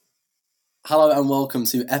Hello and welcome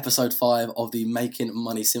to episode 5 of the Making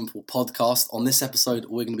Money Simple podcast. On this episode,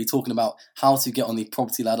 we're going to be talking about how to get on the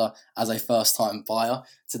property ladder as a first-time buyer.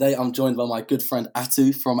 Today, I'm joined by my good friend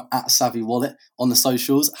Atu from @SavvyWallet on the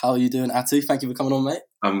socials. How are you doing, Atu? Thank you for coming on, mate.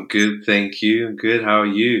 I'm good, thank you. I'm good. How are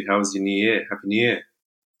you? How was your New Year? Happy New Year.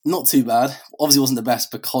 Not too bad. Obviously, it wasn't the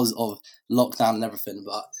best because of lockdown and everything,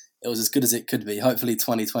 but it was as good as it could be. Hopefully,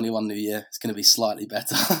 2021 New Year is going to be slightly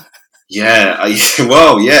better. Yeah,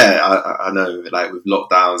 I know. Like with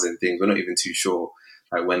lockdowns and things, we're not even too sure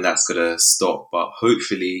like when that's gonna stop. But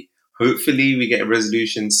hopefully we get a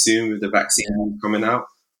resolution soon with the vaccine coming out.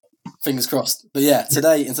 Fingers crossed. But yeah, in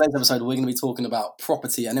today's episode, we're going to be talking about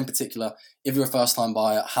property, and in particular, if you're a first-time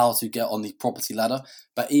buyer, how to get on the property ladder.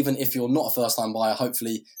 But even if you're not a first-time buyer,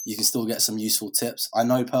 hopefully you can still get some useful tips. I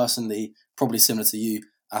know personally, probably similar to you,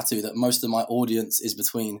 Atu, that most of my audience is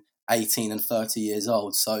between 18 and 30 years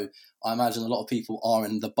old. So I imagine a lot of people are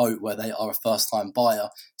in the boat where they are a first-time buyer.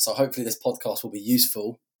 So hopefully this podcast will be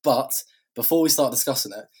useful. But before we start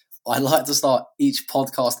discussing it, I like to start each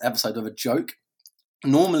podcast episode with a joke.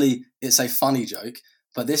 Normally, it's a funny joke,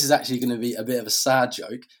 but this is actually going to be a bit of a sad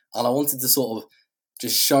joke. And I wanted to sort of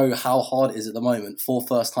just show how hard it is at the moment for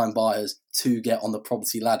first-time buyers to get on the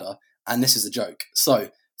property ladder. And this is a joke. So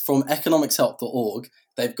from economicshelp.org,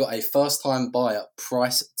 they've got a first-time buyer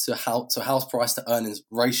price to house price to earnings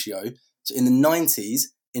ratio. So in the 90s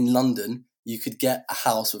in London, you could get a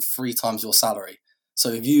house with 3 times your salary. So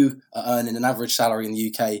if you are earning an average salary in the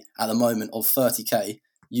UK at the moment of 30k,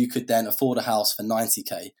 you could then afford a house for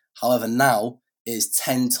 90k. However, now it is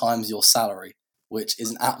 10 times your salary, which is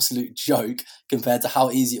an absolute joke compared to how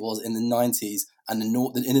easy it was in the 90s. And in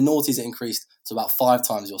the noughties, it increased to about 5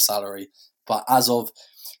 times your salary. But as of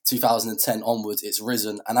 2010 onwards, it's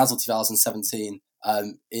risen. And as of 2017,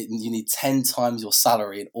 you need 10 times your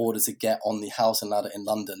salary in order to get on the housing ladder in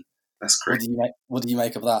London. That's crazy. What do you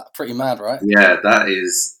make of that? Pretty mad, right? Yeah, that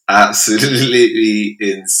is absolutely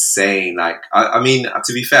insane. Like, I mean,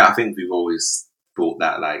 to be fair, I think we've always thought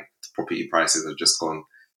that like property prices have just gone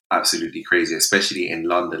absolutely crazy, especially in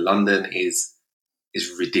London. London is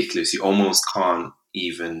ridiculous. You almost can't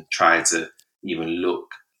even try to even look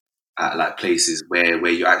at like places where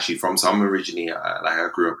you're actually from. So I'm originally I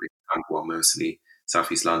grew up in Camberwell, mostly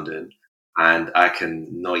Southeast London, and I can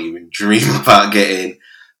not even dream about getting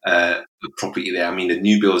the property there. I mean, the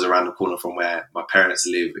new builds around the corner from where my parents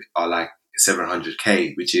live are like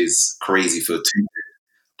 700k, which is crazy for a 2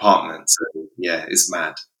 apartment. So yeah, it's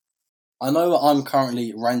mad. I know I'm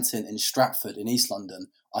currently renting in Stratford in East London.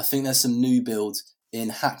 I think there's some new builds in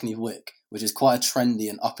Hackney Wick, which is quite a trendy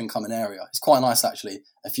and up-and-coming area. It's quite nice, actually.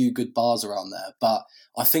 A few good bars around there. But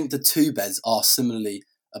I think the 2 beds are similarly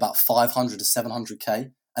about 500 to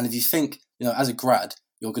 700k. And if you think, as a grad,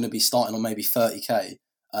 you're going to be starting on maybe 30k,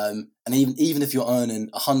 and even if you're earning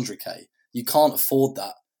 100k, you can't afford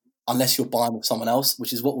that unless you're buying with someone else,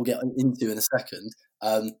 which is what we'll get into in a second.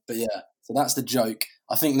 But yeah, so that's the joke.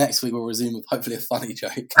 I think next week we'll resume with hopefully a funny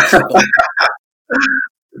joke.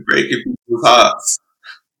 Breaking people's hearts.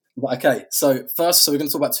 Okay, so we're going to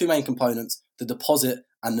talk about 2 main components, the deposit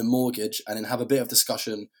and the mortgage, and then have a bit of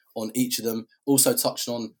discussion on each of them. Also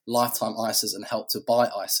touching on lifetime ISAs and help to buy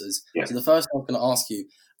ISAs. Yeah. So the first thing I was going to ask you,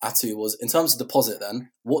 Atu, was in terms of deposit then,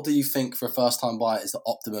 what do you think for a first-time buyer is the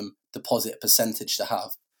optimum deposit percentage to have?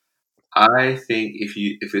 I think if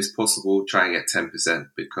it's possible, try and get 10%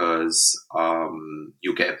 because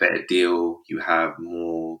you'll get a better deal. You have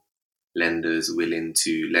more lenders willing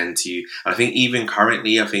to lend to you. And I think even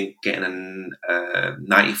currently, getting a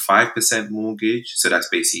 95% mortgage, so that's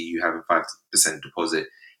basically you having 5% deposit,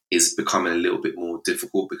 is becoming a little bit more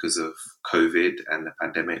difficult because of COVID and the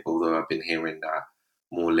pandemic. Although I've been hearing that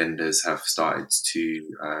more lenders have started to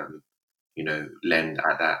lend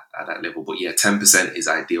at that level. But yeah, 10% is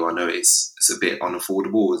ideal. I know it's a bit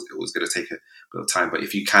unaffordable. It was going to take a bit of time, but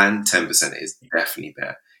if you can, 10% is definitely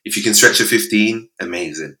better. If you can stretch to 15,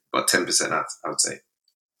 amazing. But 10%, I would say.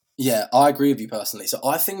 Yeah, I agree with you personally. So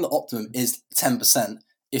I think the optimum is 10%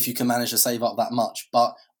 if you can manage to save up that much.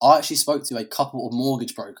 But I actually spoke to a couple of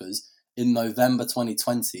mortgage brokers in November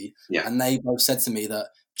 2020, and they both said to me that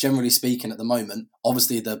generally speaking at the moment,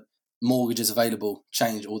 obviously the mortgages available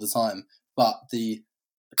change all the time, but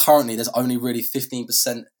currently there's only really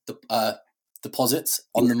 15% deposits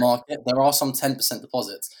on the market. There are some 10%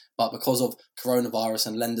 deposits, but because of coronavirus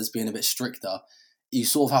and lenders being a bit stricter, you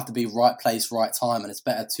sort of have to be right place, right time, and it's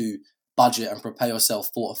better to budget and prepare yourself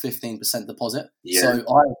for a 15% deposit. Yeah. So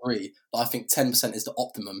I agree, but I think 10% is the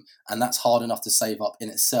optimum, and that's hard enough to save up in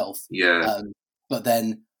itself. Yeah. But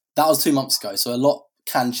then that was 2 months ago, so a lot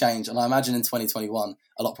can change, and I imagine in 2021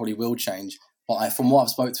 a lot probably will change. But from what I've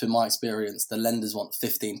spoken to in my experience, the lenders want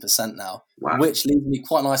 15% now, Wow. which leads me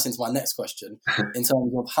quite nicely into my next question in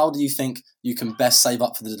terms of how do you think you can best save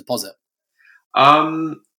up for the deposit?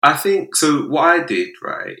 I think so. What I did,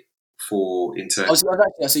 right, So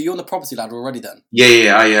you're on the property ladder already then?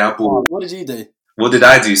 Yeah. I bought. What did you do? What did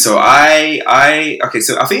I do? So okay.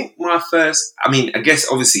 So I think my first. I mean, I guess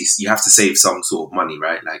obviously you have to save some sort of money,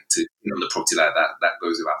 right? Like to on the property like that. That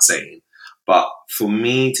goes without saying. But for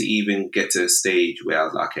me to even get to a stage where I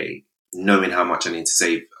was like, okay, knowing how much I need to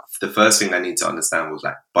save, the first thing I need to understand was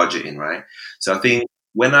like budgeting, right? So I think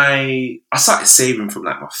when I started saving from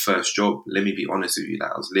like my first job, let me be honest with you,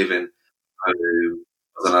 like I was living, I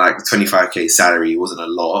was on like a 25k salary. It wasn't a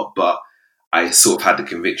lot, but I sort of had the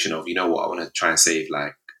conviction of, you know what, I want to try and save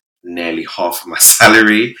like nearly half of my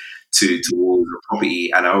salary towards a property.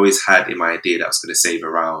 And I always had in my idea that I was going to save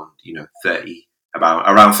around, 30,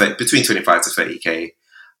 around 30, between 25 to 30k,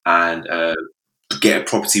 and get a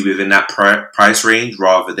property within that price range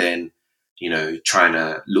rather than, trying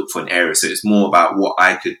to look for an area. So it's more about what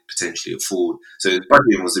I could potentially afford. So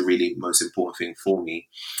budgeting was the really most important thing for me.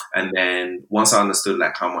 And then once I understood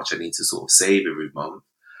like how much I need to sort of save every month,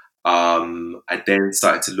 I then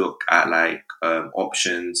started to look at like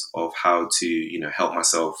options of how to, help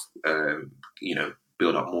myself,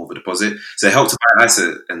 build up more of a deposit. So Help to Buy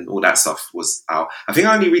ISA and all that stuff was out. I think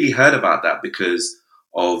I only really heard about that because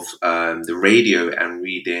of the radio and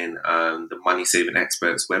reading the Money Saving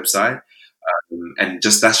Experts website. And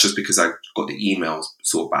that's just because I got the emails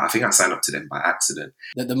sort of. I think I signed up to them by accident.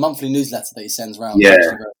 The monthly newsletter that he sends around. Yeah.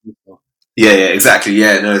 Yeah, exactly.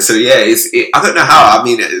 Yeah, no. So yeah, I don't know how. I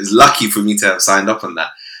mean, it was lucky for me to have signed up on that.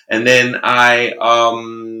 And then I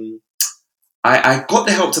got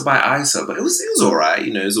the Help to Buy ISA, but it was all right.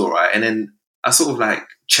 It was all right. And then I sort of like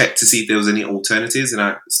checked to see if there was any alternatives, and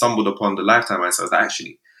I stumbled upon the Lifetime ISA. I was like,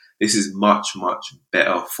 actually, this is much, much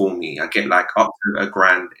better for me. I get like up to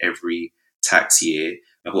 $1,000 every tax year.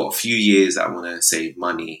 I've got a few years that I want to save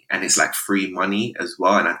money, and it's like free money as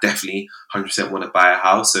well. And I definitely 100% want to buy a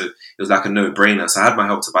house. So it was like a no-brainer. So I had my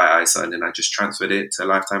Help to Buy ISA, and then I just transferred it to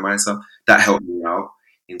Lifetime ISA. That helped me out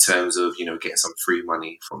in terms of, getting some free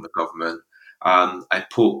money from the government. I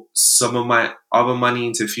put some of my other money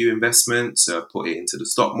into a few investments. So I put it into the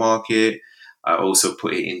stock market. I also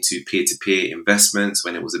put it into peer-to-peer investments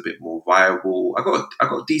when it was a bit more viable. I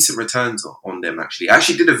got decent returns on them, actually. I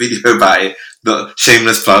actually did a video about it, the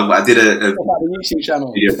shameless plug, but I did a YouTube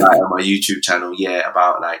channel. Video about it on my YouTube channel,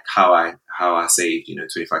 about like how I saved,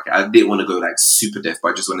 25k. I didn't want to go like super depth,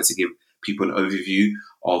 but I just wanted to give people an overview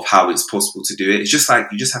of how it's possible to do it. It's just like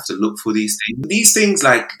you just have to look for these things. These things,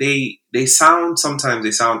 like sometimes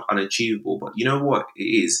they sound unachievable, but you know what it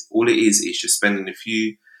is? All it is just spending a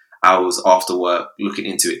few hours after work looking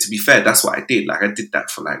into it. To be fair, that's what I did. Like I did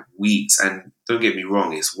that for like weeks, and don't get me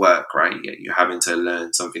wrong, it's work, right? You're having to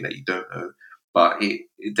learn something that you don't know, but it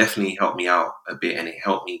definitely helped me out a bit, and it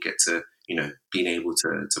helped me get to, being able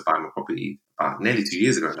to buy my property nearly 2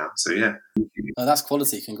 years ago now. So yeah. No, that's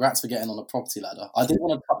quality. Congrats for getting on a property ladder. I did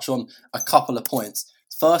want to touch on a couple of points.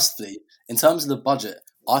 Firstly, in terms of the budget,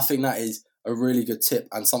 I think that is a really good tip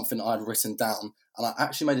and something I'd written down. And I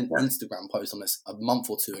actually made an Instagram post on this a month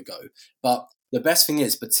or two ago. But the best thing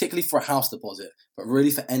is, particularly for a house deposit, but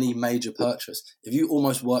really for any major purchase, if you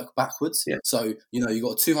almost work backwards. So, you got a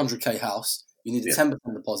 200k house, you need a 10%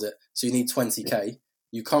 deposit, so you need 20k.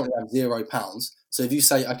 You currently have £0. So if you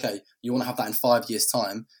say, okay, you want to have that in 5 years'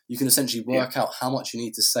 time, you can essentially work out how much you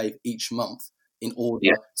need to save each month in order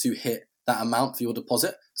to hit that amount for your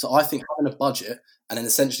deposit. So I think having a budget and then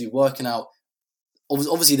essentially working out,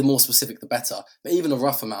 obviously the more specific the better, but even a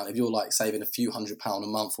rough amount, if you're like saving a few £100 a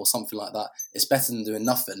month or something like that, it's better than doing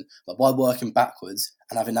nothing. But by working backwards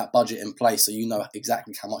and having that budget in place so you know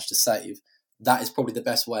exactly how much to save, that is probably the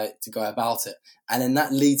best way to go about it. And then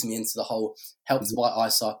that leads me into the whole Help to Buy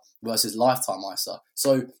ISA versus Lifetime ISA.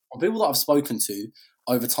 So from people that I've spoken to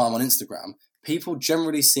over time on Instagram, people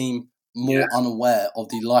generally seem more unaware of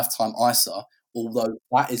the Lifetime ISA, although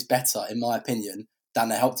that is better, in my opinion, than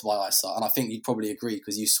the Help to Buy ISA. And I think you'd probably agree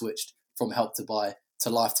because you switched from Help to Buy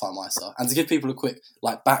to Lifetime ISA. And to give people a quick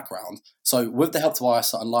background, so with the Help to Buy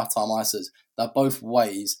ISA and Lifetime ISAs, they're both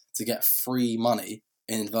ways to get free money,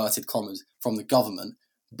 in inverted commas, from the government.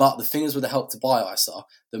 But the thing is, with the Help to Buy ISA,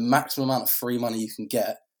 the maximum amount of free money you can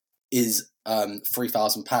get is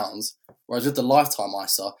 £3,000. Whereas with the Lifetime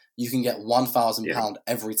ISA, you can get £1,000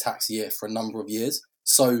 every tax year for a number of years.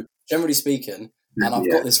 So generally speaking, and I've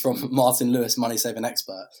got this from Martin Lewis, Money Saving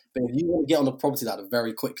Expert, but if you want to get on the property ladder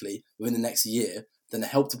very quickly within the next year, then the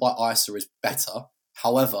Help to Buy ISA is better.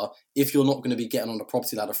 However, if you're not going to be getting on the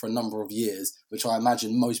property ladder for a number of years, which I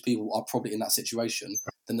imagine most people are probably in that situation,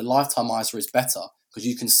 then the lifetime ISA is better because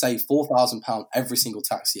you can save £4,000 every single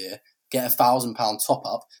tax year, get £1,000 top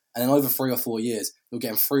up, and then over 3 or 4 years, you're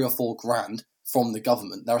getting 3 or 4 grand from the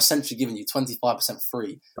government. They're essentially giving you 25%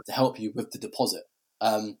 free to help you with the deposit.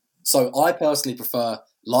 So I personally prefer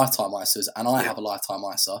lifetime ISAs, and I have a lifetime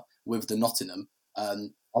ISA with the Nottingham.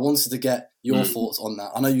 I wanted to get your thoughts on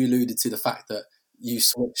that. I know you alluded to the fact that you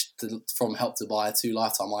switched from Help to Buy to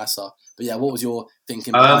lifetime ISA, but yeah, what was your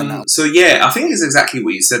thinking behind that? So yeah, I think it's exactly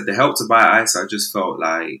what you said. The Help to Buy ISA, I just felt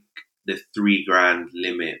like the 3 grand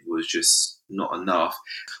limit was just not enough.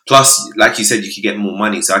 Plus, like you said, you could get more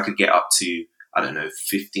money, so I could get up to, I don't know,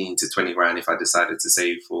 15 to 20 grand if I decided to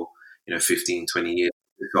save for 15, 20 years.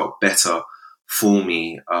 It felt better for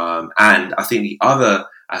me, and I think the other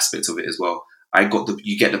aspect of it as well,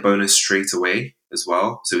 you get the bonus straight away as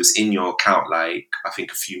well, so it's in your account like I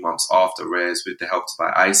think a few months after. Whereas with the Help to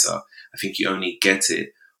Buy ISA, I think you only get it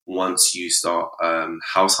once you start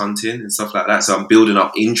house hunting and stuff like that. So I'm building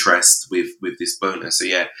up interest with this bonus. So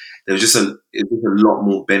yeah, there was just a lot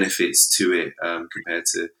more benefits to it compared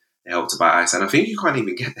to the Help to Buy ISA, and I think you can't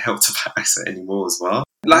even get the Help to Buy ISA anymore as well.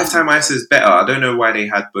 Lifetime ISA is better. I don't know why they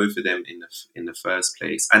had both of them in the first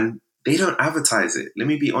place, and they don't advertise it. Let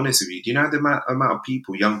me be honest with you. Do you know the amount of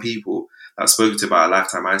people, young people, that I've spoken to about a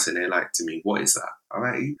lifetime ISA, and they're like to me, "What is that?" I'm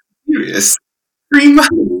like, "Are you serious? Free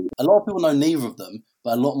money?" A lot of people know neither of them,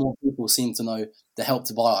 but a lot more people seem to know the Help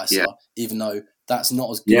to Buy ISA, even though that's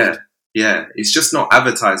not as good. Yeah, it's just not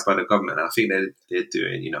advertised by the government. I think they're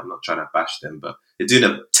doing, I'm not trying to bash them, but they're doing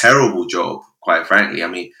a terrible job, quite frankly. I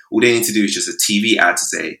mean, all they need to do is just a TV ad to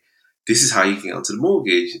say, this is how you can get onto the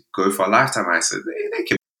mortgage, go for a lifetime ISA. They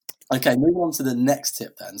can. Okay, moving on to the next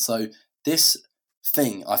tip then. So this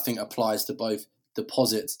thing, I think, applies to both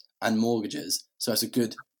deposits and mortgages. So it's a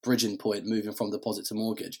good bridging point moving from deposit to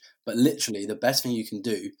mortgage. But literally, the best thing you can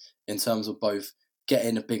do in terms of both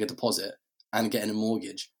getting a bigger deposit and getting a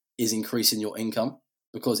mortgage is increasing your income,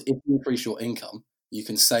 because if you increase your income, you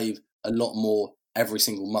can save a lot more every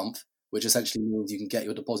single month, which essentially means you can get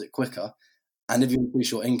your deposit quicker. And if you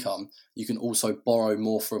increase your income, you can also borrow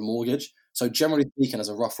more for a mortgage. So generally speaking, as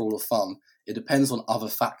a rough rule of thumb, it depends on other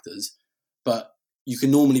factors, but you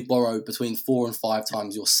can normally borrow between 4 and 5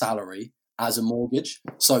 times your salary as a mortgage.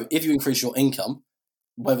 So if you increase your income,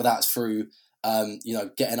 whether that's through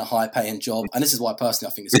getting a high-paying job, and this is why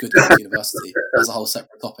personally I think it's good to go to university. That's a whole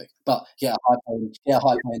separate topic. But get a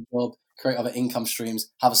high-paying job, create other income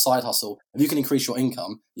streams, have a side hustle. If you can increase your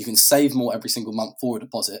income, you can save more every single month for a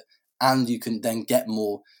deposit, and you can then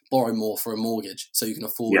borrow more for a mortgage, so you can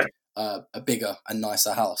afford a bigger and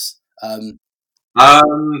nicer house.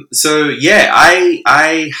 So yeah,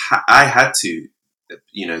 I had to,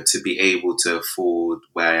 to be able to afford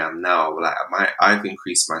where I am now. Like I've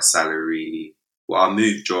increased my salary. Well, I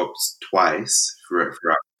moved jobs twice throughout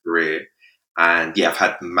my career, and yeah, I've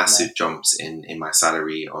had massive jumps in my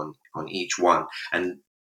salary on each one. And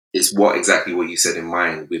it's exactly what you said in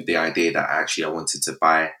mind, with the idea that actually I wanted to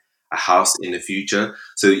buy a house in the future.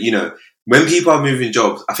 So when people are moving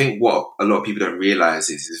jobs, I think what a lot of people don't realize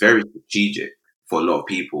is it's very strategic for a lot of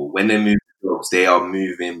people. When they move jobs, they are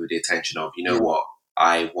moving with the intention of, what,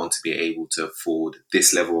 I want to be able to afford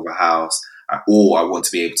this level of a house, or I want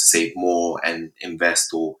to be able to save more and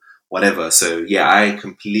invest or whatever. So yeah, I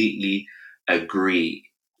completely agree.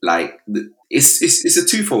 Like it's a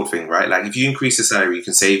twofold thing, right? Like if you increase the salary, you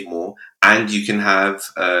can save more, and you can have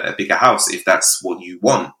a bigger house if that's what you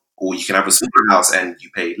want, or you can have a smaller house and you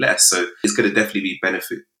pay less. So it's going to definitely be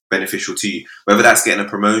beneficial to you, whether that's getting a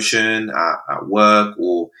promotion at work,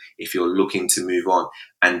 or if you're looking to move on.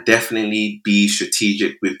 And definitely be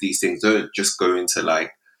strategic with these things. Don't just go into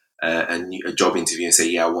like a job interview and say,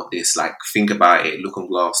 yeah, I want this. Like, think about it, look on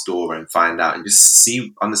Glassdoor and find out, and just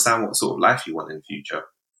understand what sort of life you want in the future.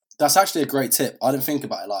 That's actually a great tip. I didn't think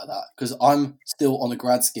about it like that, because I'm still on a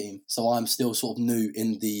grad scheme, so I'm still sort of new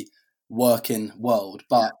in the working world.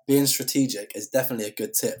 But being strategic is definitely a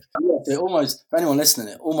good tip. It almost, for anyone listening,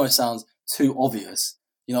 it almost sounds too obvious.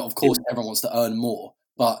 Of course, everyone wants to earn more,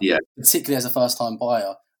 but particularly as a first-time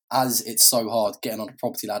buyer, as it's so hard getting on the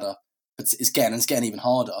property ladder, it's getting even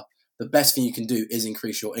harder. The best thing you can do is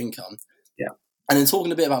increase your income. Yeah. And then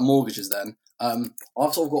talking a bit about mortgages, then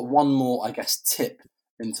I've sort of got one more, I guess, tip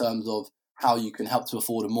in terms of how you can help to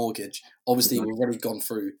afford a mortgage. Obviously, we've already gone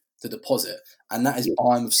through the deposit, and that is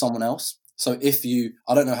buying with someone else. So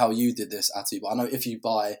I don't know how you did this, Atu, but I know if you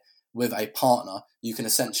buy with a partner, you can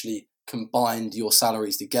essentially combined your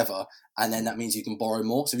salaries together, and then that means you can borrow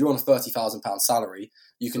more. So if you're on a £30,000 salary,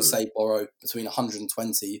 you can say borrow between £120,000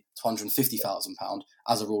 to £150,000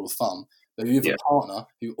 as a rule of thumb. But if you have a partner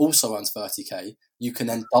who also earns 30k, you can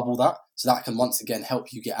then double that. So that can once again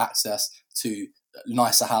help you get access to a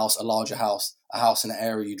nicer house, a larger house, a house in an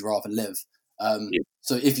area you'd rather live.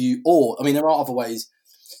 So if you, or I mean, there are other ways.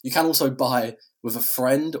 You can also buy with a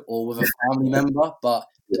friend or with a family member, but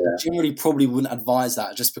generally probably wouldn't advise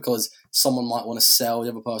that, just because someone might want to sell, the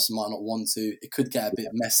other person might not want to. It could get a bit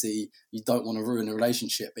messy. You don't want to ruin a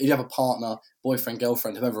relationship. But if you have a partner, boyfriend,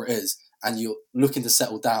 girlfriend, whoever it is, and you're looking to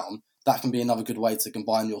settle down, that can be another good way to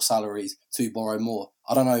combine your salaries to borrow more.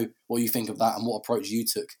 I don't know what you think of that and what approach you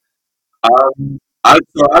took. I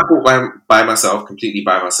bought by myself, completely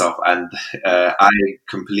by myself, and I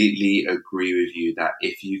completely agree with you that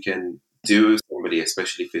if you can do with somebody,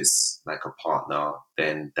 especially if it's like a partner,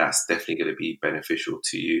 then that's definitely going to be beneficial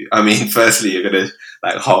to you. I mean, firstly, you're going to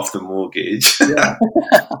like half the mortgage. Yeah.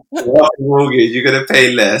 Half the mortgage, you're going to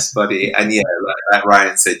pay less, buddy. And yeah, like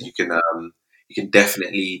Ryan said, you can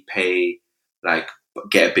definitely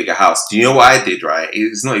get a bigger house. Do you know what I did, right?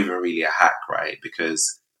 It's not even really a hack, right?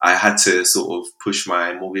 Because I had to sort of push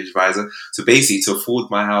my mortgage advisor. So basically, to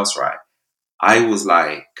afford my house, right, I was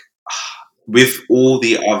like, with all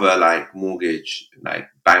the other like mortgage like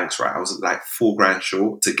banks, right, I was like $4,000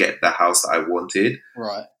 short to get the house that I wanted.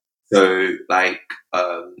 Right. So like,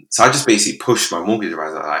 so I just basically pushed my mortgage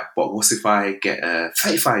advisor, like, but what if I get a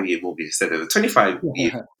 35-year mortgage instead of a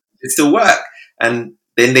 25-year? It still work. And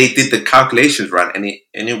then they did the calculations, right, and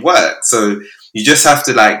it worked. So you just have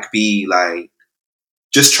to like be like,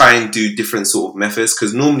 just try and do different sort of methods,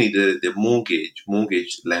 because normally the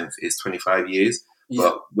mortgage length is 25 years. Yeah.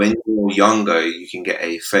 But when you're younger, you can get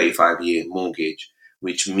a 35-year mortgage,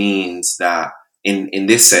 which means that in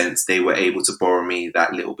this sense, they were able to borrow me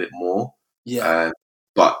that little bit more. Yeah.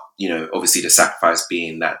 But, you know, obviously the sacrifice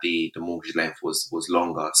being that the mortgage length was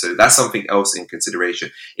longer. So that's something else in consideration.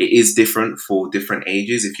 It is different for different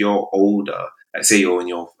ages. If you're older, like say you're in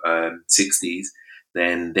your 60s,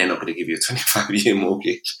 then they're not going to give you a 25-year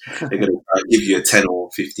mortgage. They're going to give you a 10 or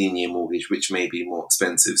 15-year mortgage, which may be more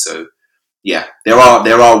expensive. So, yeah, there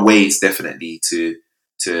are ways definitely to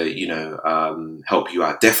help you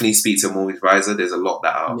out. Definitely speak to a mortgage advisor. There's a lot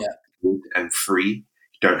that are good and free.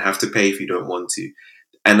 You don't have to pay if you don't want to.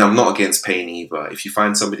 And I'm not against paying either. If you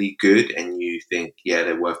find somebody good and you think, yeah,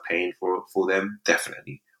 they're worth paying for them,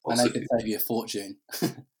 definitely. And they could save you a fortune.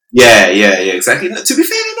 Yeah, exactly. To be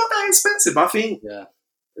fair, they're not that expensive. I think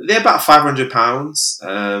they're about £500.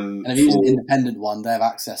 And if you use an independent one, they have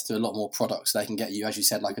access to a lot more products. They can get you, as you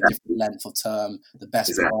said, like a different length of term, the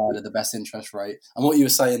best provider, the best interest rate. And what you were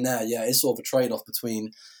saying there, it's sort of a trade-off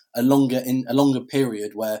between a longer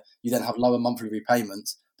period where you then have lower monthly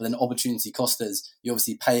repayments, but then opportunity cost is you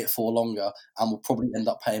obviously pay it for longer and will probably end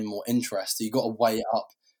up paying more interest. So you've got to weigh it up.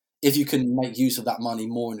 If you can make use of that money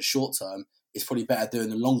more in the short term, it's probably better doing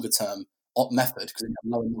the longer term method, because you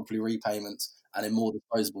have lower monthly repayments and in more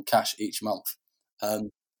disposable cash each month. I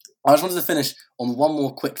just wanted to finish on one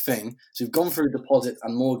more quick thing. So we've gone through deposits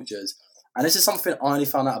and mortgages, and this is something I only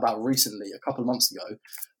found out about recently, a couple of months ago.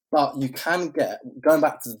 But you can get, going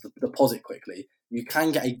back to the deposit quickly, you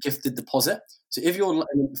can get a gifted deposit. So if you're in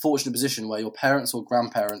a fortunate position where your parents or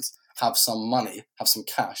grandparents have some money, have some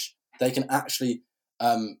cash, they can actually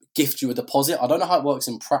gift you a deposit. I don't know how it works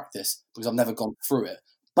in practice because I've never gone through it.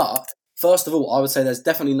 But first of all, I would say there's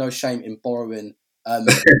definitely no shame in borrowing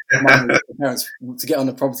money from parents to get on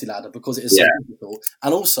the property ladder, because it is so difficult.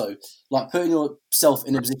 And also, like, putting yourself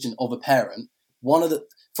in a position of a parent,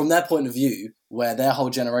 from their point of view, where their whole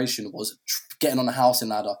generation was getting on the housing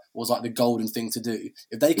ladder was like the golden thing to do.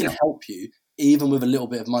 If they can help you, even with a little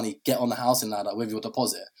bit of money, get on the housing ladder with your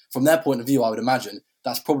deposit, from their point of view, I would imagine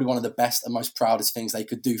that's probably one of the best and most proudest things they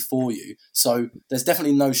could do for you. So there's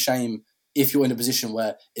definitely no shame, if you're in a position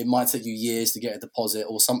where it might take you years to get a deposit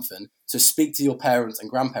or something, to speak to your parents and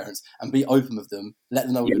grandparents and be open with them, let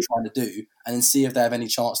them know what you're trying to do, and then see if they have any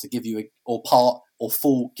chance to give you part or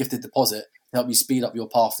full gifted deposit to help you speed up your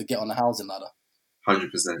path to get on the housing ladder. 100%.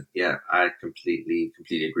 Yeah, I completely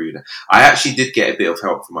agree with that. I actually did get a bit of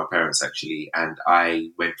help from my parents, actually, and I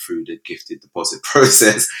went through the gifted deposit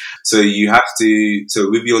process. So with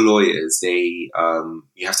your lawyers, you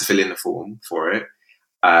have to fill in a form for it.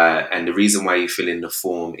 And the reason why you fill in the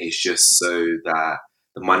form is just so that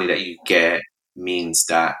the money that you get means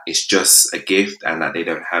that it's just a gift and that they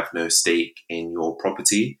don't have no stake in your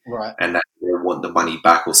property, right? And that they want the money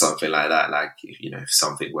back or something like that. Like, if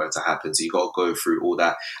something were to happen, so you got to go through all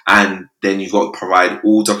that, and then you've got to provide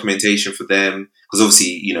all documentation for them, because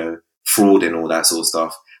obviously, fraud and all that sort of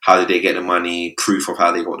stuff how did they get the money, proof of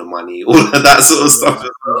how they got the money, all of that sort of stuff.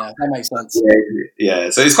 Yeah, that makes sense. Yeah.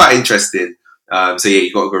 So it's quite interesting. So yeah,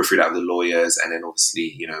 you got to go through that with the lawyers, and then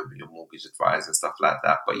obviously, you know, your mortgage advisor and stuff like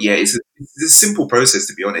that. But yeah, it's a simple process,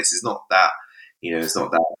 to be honest. It's not that, you know, it's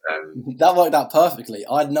not that. That worked out perfectly.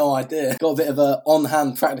 I had no idea. Got a bit of a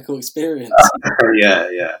on-hand practical experience.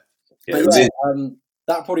 Yeah. But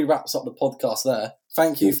that probably wraps up the podcast there.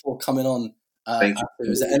 Thank you for coming on. Thank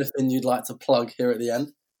you. Is there anything you'd like to plug here at the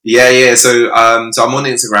end? Yeah. So I'm on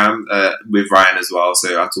Instagram with Ryan as well.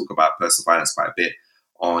 So I talk about personal finance quite a bit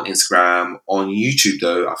on Instagram. On YouTube,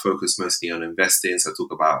 though, I focus mostly on investing. So I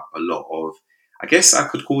talk about a lot of, I guess I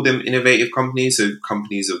could call them innovative companies, so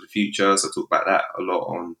companies of the future. So I talk about that a lot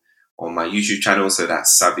on my YouTube channel. So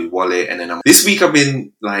that's Savvy Wallet. And then this week I've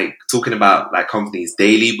been like talking about like companies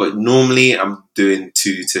daily, but normally I'm doing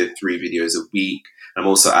 2 to 3 videos a week. I'm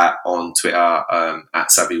also on Twitter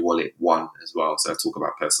at Savvy Wallet 1 as well. So I talk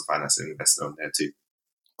about personal finance and investing on there too.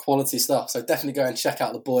 Quality stuff. So definitely go and check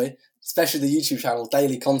out the boy, especially the YouTube channel,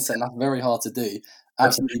 daily content. That's very hard to do.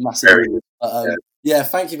 Absolutely massive. Yeah,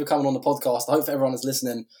 thank you for coming on the podcast. I hope everyone is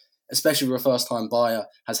listening, especially if you're a first-time buyer,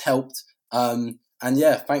 has helped. And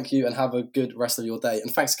yeah, thank you and have a good rest of your day.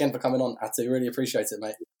 And thanks again for coming on, Atu. Really appreciate it,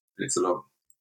 mate. Thanks a lot.